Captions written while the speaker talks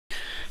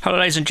Hello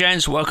ladies and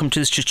gents, welcome to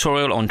this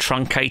tutorial on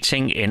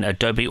truncating in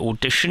Adobe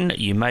Audition.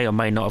 You may or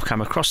may not have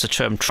come across the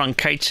term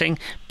truncating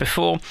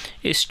before.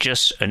 It's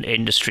just an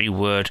industry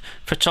word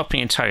for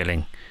topping and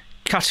tailing,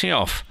 cutting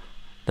off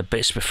the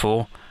bits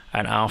before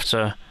and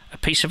after a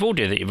piece of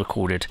audio that you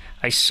recorded,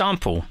 a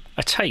sample,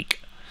 a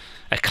take,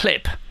 a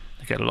clip.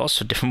 I get lots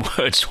of different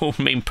words, all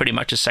mean pretty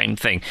much the same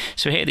thing.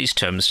 So here are these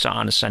terms, start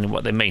understanding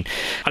what they mean.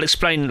 I'll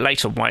explain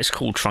later why it's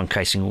called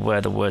truncating,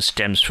 where the word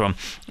stems from.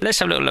 Let's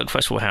have a little look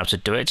first of all how to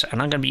do it.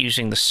 And I'm going to be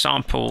using the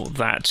sample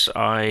that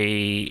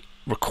I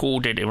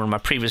recorded in one of my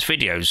previous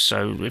videos.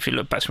 So if you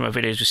look back through my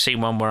videos, you'll see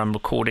one where I'm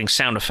recording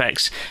sound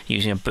effects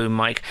using a boom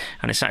mic,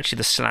 and it's actually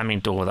the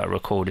slamming door that I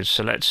recorded.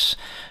 So let's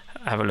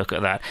have a look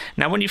at that.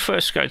 Now when you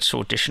first go to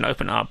Audition,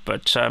 open it up,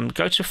 but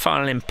go to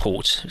File and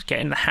Import. Get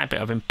in the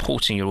habit of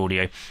importing your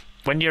audio.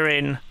 When you're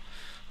in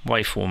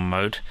waveform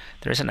mode,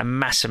 there isn't a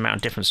massive amount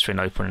of difference between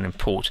open and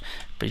import,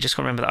 but you just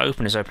got to remember that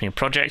open is opening a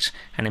project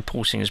and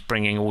importing is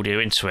bringing audio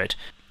into it.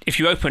 If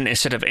you open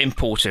instead of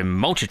import in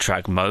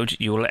multi-track mode,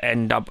 you will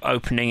end up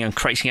opening and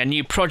creating a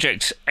new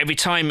project every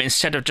time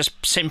instead of just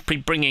simply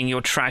bringing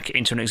your track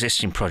into an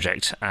existing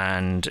project,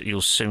 and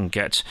you'll soon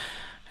get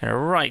a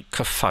right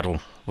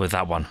kerfuddle with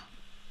that one.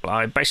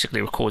 I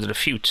basically recorded a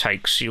few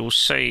takes. You'll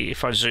see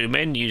if I zoom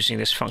in using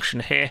this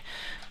function here,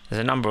 there's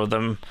a number of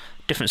them,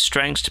 different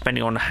strengths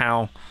depending on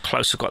how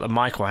close I've got the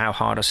mic or how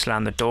hard I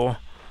slam the door.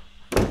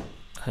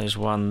 There's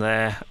one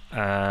there,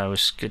 we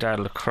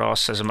skedaddle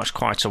across. There's a much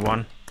quieter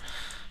one,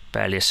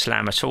 barely a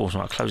slam at all, it's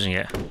not closing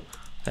it.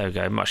 There we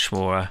go, much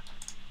more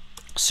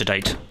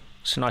sedate.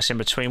 It's a nice in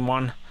between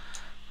one,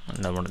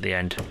 another one at the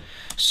end.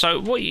 So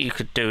what you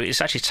could do is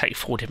actually take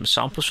 4 different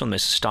samples from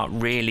this and start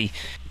really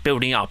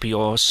building up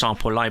your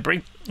sample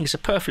library. These are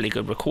perfectly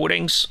good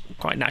recordings,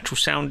 quite natural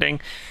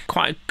sounding,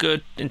 quite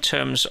good in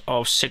terms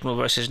of signal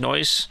versus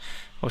noise.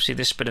 Obviously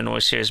this bit of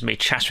noise here is me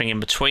chattering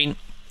in between,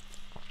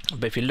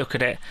 but if you look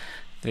at it,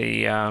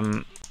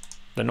 the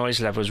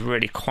noise level is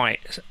really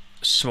quite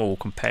small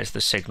compared to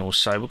the signal,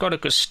 so we've got a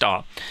good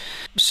start.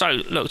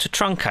 So look, to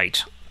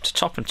truncate, to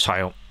top and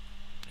tail,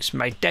 it's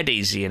made dead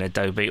easy in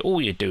Adobe.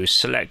 All you do is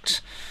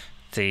select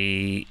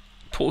the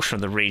portion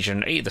of the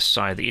region either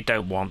side that you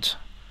don't want.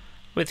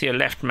 With your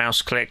left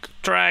mouse click,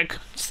 drag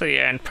to the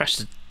end, press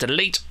the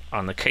delete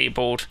on the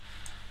keyboard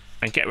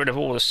and get rid of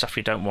all the stuff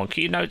you don't want.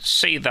 Can you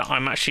see that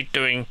I'm actually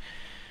doing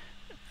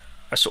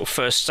a sort of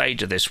first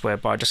stage of this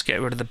whereby I just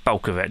get rid of the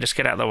bulk of it, just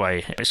get out of the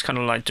way. It's kind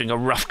of like doing a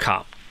rough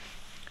cut.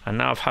 And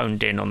now I've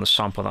honed in on the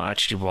sample that I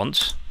actually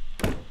want.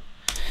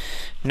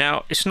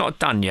 Now it's not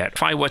done yet.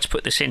 If I were to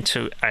put this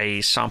into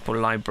a sample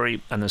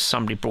library and then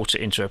somebody brought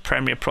it into a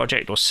Premiere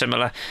project or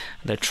similar,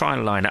 they'd try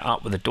and line it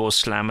up with a door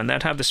slam and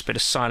they'd have this bit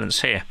of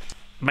silence here,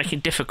 making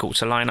it difficult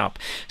to line up.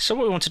 So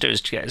what we want to do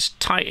is to get as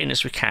tight in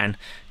as we can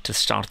to the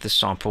start of this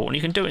sample, and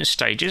you can do it in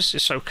stages,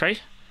 it's okay.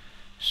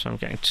 So I'm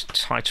getting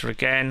tighter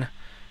again,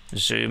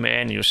 zoom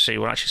in, you'll see,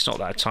 well actually it's not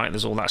that tight,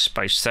 there's all that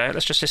space there.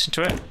 Let's just listen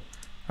to it.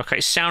 Okay,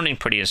 it's sounding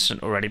pretty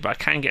instant already, but I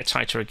can get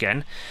tighter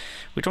again.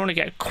 We don't want to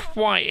get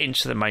quite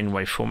into the main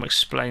waveform. I'll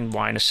explain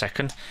why in a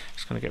second.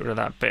 Just going to get rid of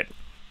that bit.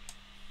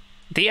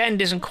 The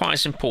end isn't quite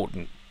as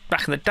important.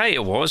 Back in the day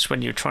it was,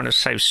 when you were trying to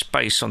save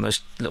space on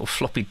those little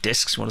floppy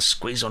disks. You want to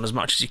squeeze on as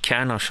much as you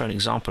can. I'll show an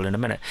example in a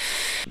minute.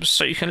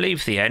 So you can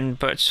leave the end,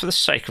 but for the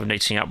sake of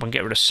neating up, we'll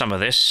get rid of some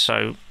of this.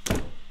 So,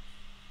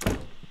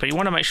 but you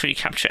want to make sure you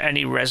capture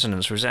any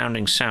resonance,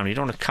 resounding sound. You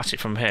don't want to cut it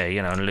from here,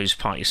 you know, and lose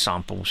part of your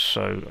sample.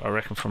 So I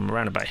reckon from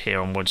around about here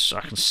onwards,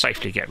 I can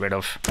safely get rid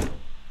of.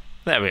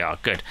 There we are,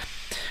 good.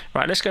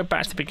 Right, let's go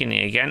back to the beginning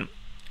again,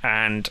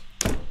 and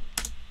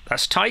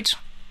that's tight,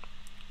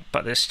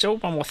 but there's still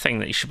one more thing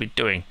that you should be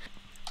doing.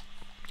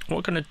 What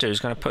we're going to do is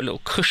going to put a little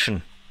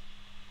cushion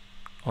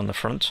on the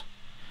front.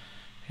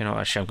 You know,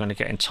 actually I'm going to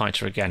get in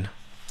tighter again.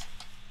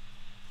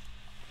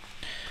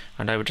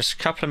 And over just a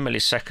couple of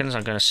milliseconds,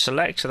 I'm going to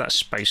select that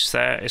space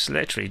there. It's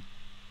literally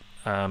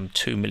 2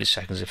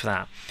 milliseconds, if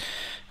that.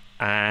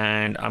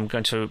 And I'm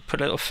going to put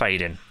a little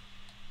fade in.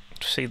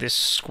 See this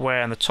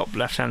square on the top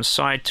left hand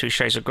side, 2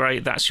 shades of grey,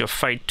 that's your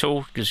fade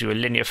tool, gives you a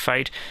linear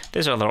fade.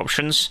 There's other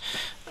options.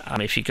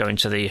 If you go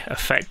into the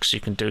effects, you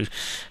can do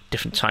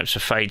different types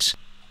of fades.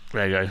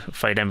 There you go,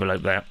 fade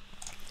envelope there.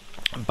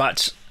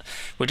 But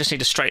we just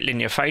need a straight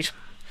linear fade.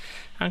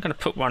 I'm going to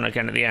put one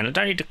again at the end. I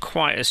don't need it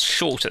quite as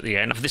short at the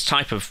end. For this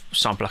type of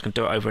sample I can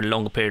do it over a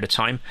longer period of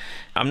time.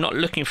 I'm not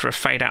looking for a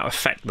fade out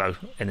effect though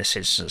in this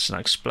instance, and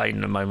I'll explain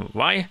in a moment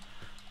why.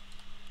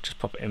 Just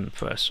pop it in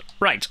first.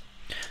 Right.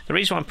 The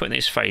reason why I'm putting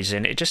these fades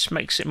in, it just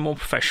makes it more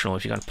professional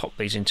if you're going to pop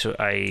these into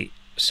a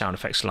sound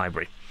effects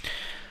library.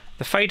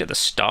 The fade at the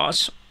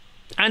start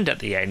and at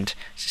the end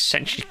is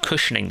essentially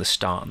cushioning the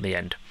start and the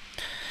end.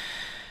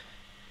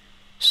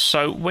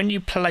 So when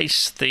you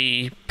place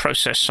the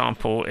process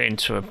sample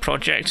into a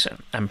project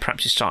and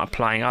perhaps you start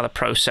applying other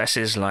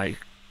processes like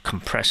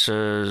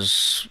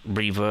compressors,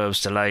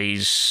 reverbs,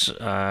 delays,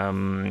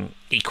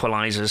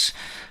 equalizers,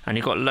 and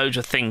you've got loads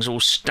of things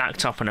all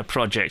stacked up in a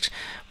project.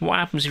 What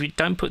happens if you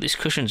don't put these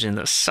cushions in?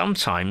 That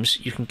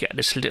sometimes you can get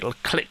this little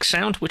click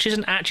sound, which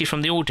isn't actually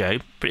from the audio,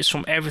 but it's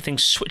from everything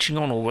switching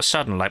on all of a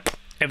sudden, like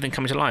everything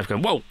coming to life,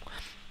 going whoa.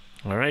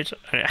 All right,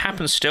 and it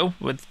happens still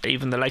with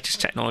even the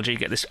latest technology. You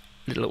get this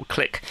little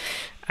click,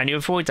 and you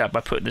avoid that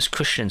by putting this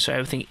cushion in, so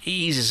everything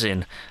eases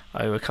in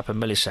over a couple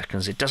of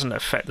milliseconds. It doesn't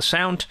affect the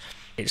sound.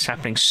 It's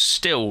happening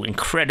still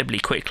incredibly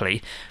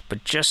quickly,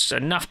 but just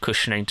enough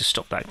cushioning to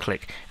stop that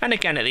click. And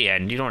again, at the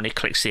end, you don't want any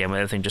clicks at the end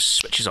where everything just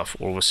switches off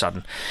all of a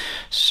sudden.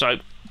 So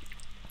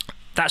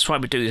that's why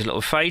we do these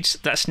little fades.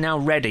 That's now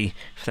ready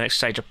for the next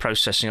stage of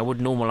processing. I would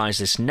normalize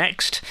this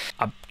next.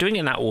 I'm doing it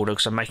in that order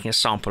because I'm making a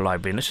sample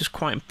library, and this is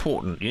quite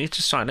important. You need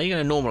to decide, are you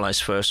going to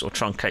normalize first or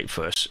truncate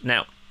first?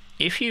 Now,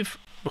 if you've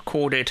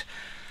recorded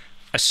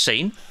a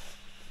scene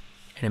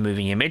in a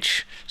moving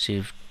image, so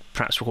you've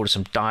perhaps recorded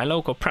some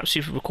dialogue, or perhaps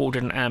you've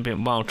recorded an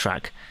ambient wild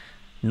track,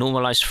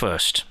 normalize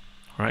first.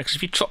 All right, because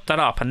if you chop that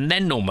up and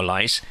then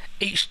normalize,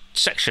 each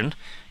section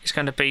is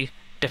going to be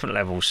different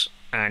levels,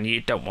 and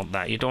you don't want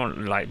that. You don't want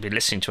to like be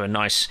listening to a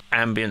nice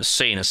ambient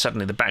scene and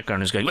suddenly the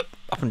background is going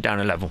up and down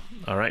a level.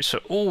 All right,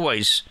 so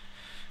always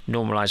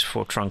normalize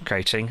before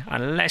truncating,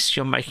 unless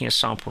you're making a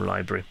sample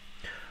library,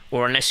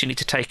 or unless you need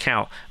to take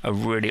out a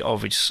really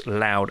obvious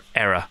loud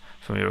error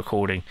from your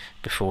recording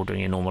before doing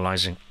your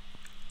normalizing.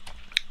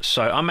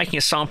 So I'm making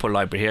a sample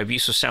library here of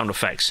use of sound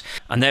effects,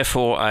 and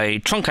therefore I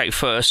truncate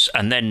first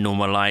and then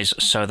normalize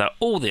so that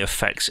all the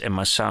effects in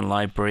my sound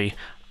library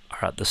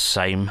are at the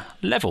same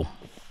level.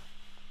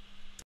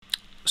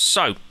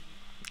 So,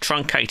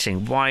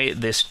 truncating, why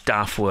this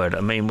daft word?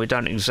 I mean, we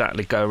don't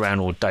exactly go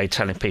around all day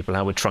telling people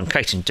how we're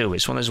truncating, do we?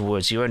 It's one of those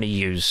words you only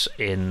use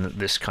in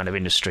this kind of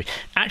industry. It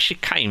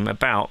actually came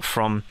about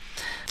from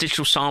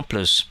digital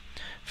samplers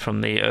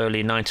from the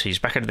early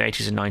 90s, back in the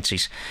 80s and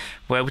 90s,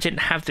 where we didn't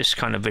have this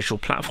kind of visual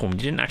platform. You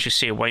didn't actually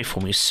see a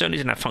waveform. You certainly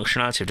didn't have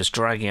functionality of just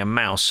dragging a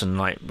mouse and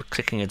like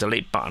clicking a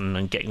delete button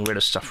and getting rid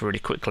of stuff really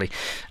quickly.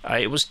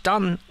 It was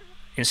done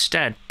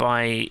instead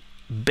by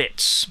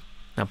bits.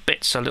 Now,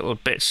 bits are little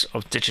bits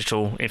of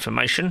digital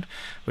information,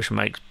 which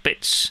make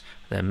bits.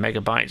 They're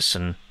megabytes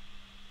and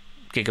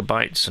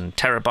gigabytes and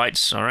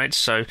terabytes. All right,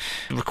 so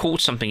you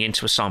record something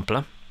into a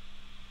sampler,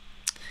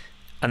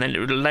 and then it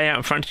would lay out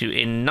in front of you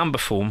in number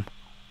form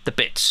the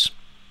bits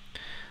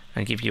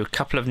and give you a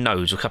couple of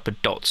nodes or a couple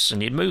of dots,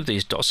 and you'd move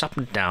these dots up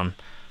and down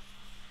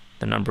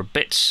the number of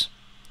bits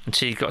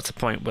until you got to the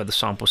point where the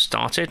sample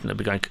started, and it'd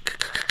be going,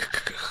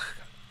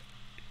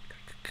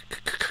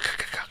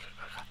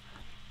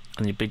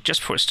 and you'd be just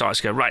before it starts,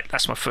 go right,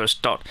 that's my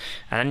first dot,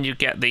 and then you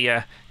get the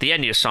end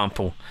of your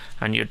sample,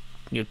 and you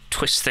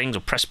twist things or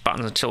press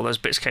buttons until those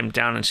bits came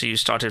down until you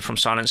started from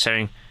silence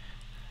hearing,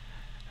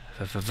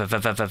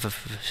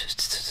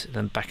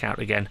 then back out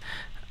again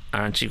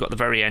until you got the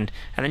very end,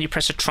 and then you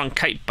press a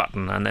truncate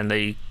button, and then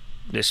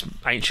this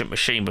ancient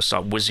machine will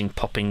start whizzing,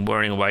 popping,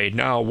 whirring away,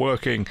 now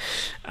working,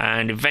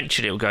 and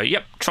eventually it will go,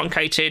 yep,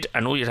 truncated,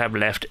 and all you'd have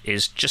left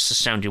is just the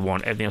sound you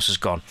want, everything else is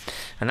gone.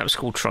 And that was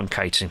called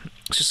truncating.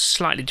 It's just a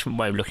slightly different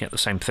way of looking at the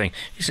same thing.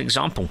 Here's an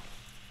example.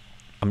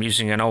 I'm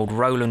using an old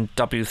Roland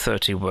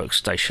W30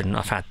 workstation.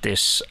 I've had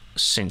this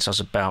since I was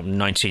about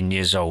 19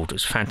 years old.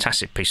 It's a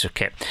fantastic piece of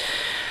kit.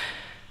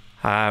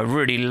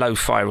 Really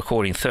lo-fi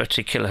recording,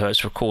 30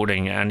 kilohertz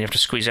recording, and you have to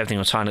squeeze everything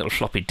on tiny little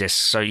floppy disks,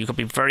 so you've got to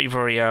be very,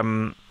 very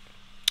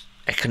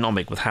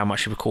economic with how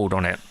much you record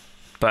on it.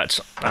 But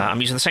I'm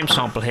using the same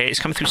sample here.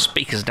 It's coming through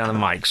speakers down the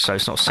mic, so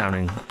it's not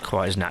sounding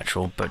quite as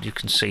natural, but you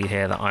can see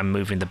here that I'm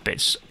moving the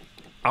bits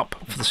up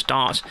for the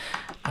start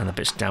and the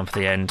bits down for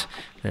the end,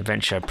 and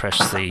eventually I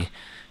press the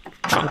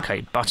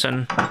truncate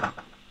button.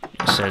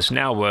 It says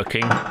now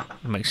working.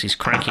 It makes these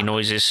cranky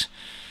noises.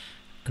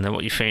 And then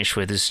what you finish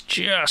with is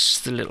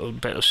just a little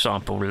bit of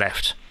sample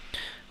left,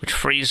 which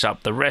frees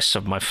up the rest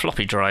of my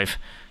floppy drive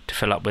to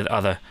fill up with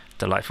other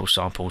delightful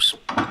samples.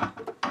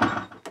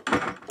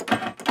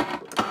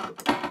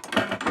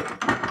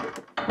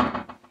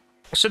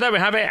 So there we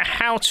have it,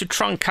 how to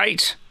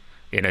truncate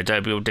in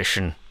Adobe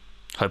Audition.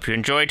 Hope you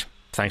enjoyed.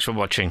 Thanks for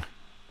watching.